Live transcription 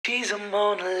She's a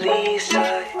Mona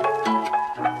Lisa.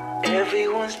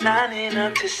 Everyone's lining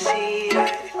up to see her.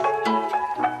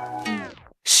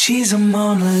 She's a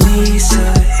Mona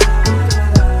Lisa.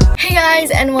 Hey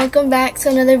guys, and welcome back to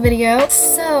another video.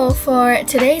 So for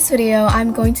today's video,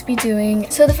 I'm going to be doing,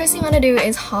 the first thing you want to do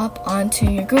is hop onto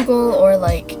your Google or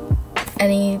like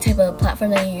any type of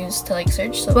platform that you use to like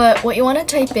search. But what you want to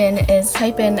type in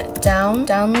download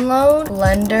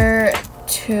Blender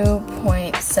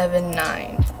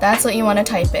 2.79. That's what you want to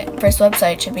type in. First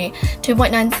website should be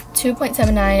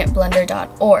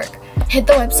 2.79blender.org. Hit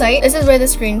the website. This is where the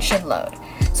screen should load.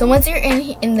 So once you're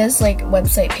in this like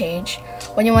website page,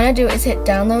 what you want to do is hit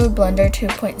download Blender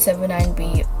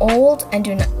 2.79b old, and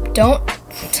don't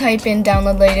type in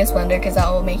download latest Blender because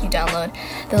that will make you download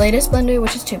the latest Blender,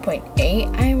 which is 2.8.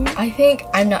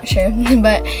 I'm not sure,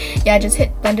 but yeah, just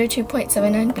hit Blender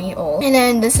 2.79b old, and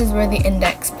then this is where the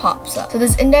index pops up. So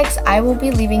this index, I will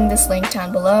be leaving this link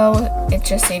down below. It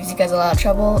just saves you guys a lot of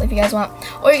trouble if you guys want,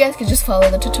 or you guys could just follow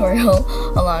the tutorial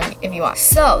along if you want.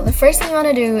 So the first thing you want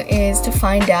to do is to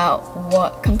find out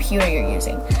what computer you're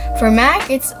using. For Mac,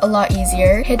 it's a lot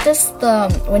easier. Hit the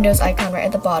Windows icon right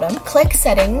at the bottom, click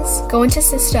settings, go into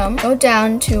system, go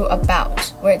down to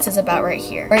about, where it says about right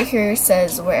here. Right here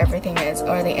says where everything is,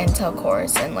 or the Intel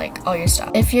cores and like all your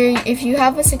stuff. If you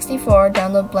have a 64,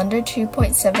 download Blender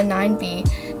 2.79b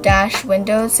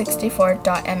Windows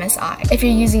 64.msi. If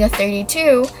you're using a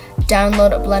 32,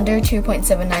 download Blender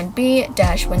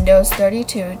 2.79b Windows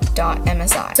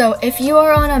 32.msi. So if you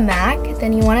are on a Mac,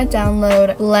 then you want to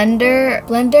download Blender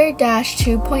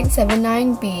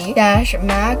 2.79b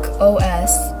Mac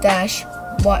OS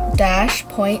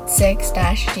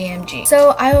 .6-GMG.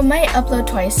 So I might upload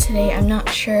twice today, I'm not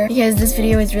sure, because this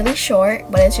video is really short,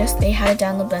 but it's just they had to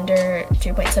download Blender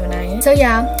 2.79. So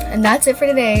yeah, and that's it for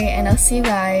today, and I'll see you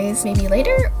guys maybe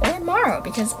later or tomorrow,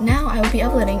 because now I will be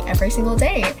uploading every single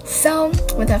day. So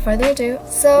without further ado,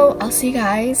 I'll see you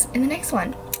guys in the next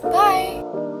one. Bye!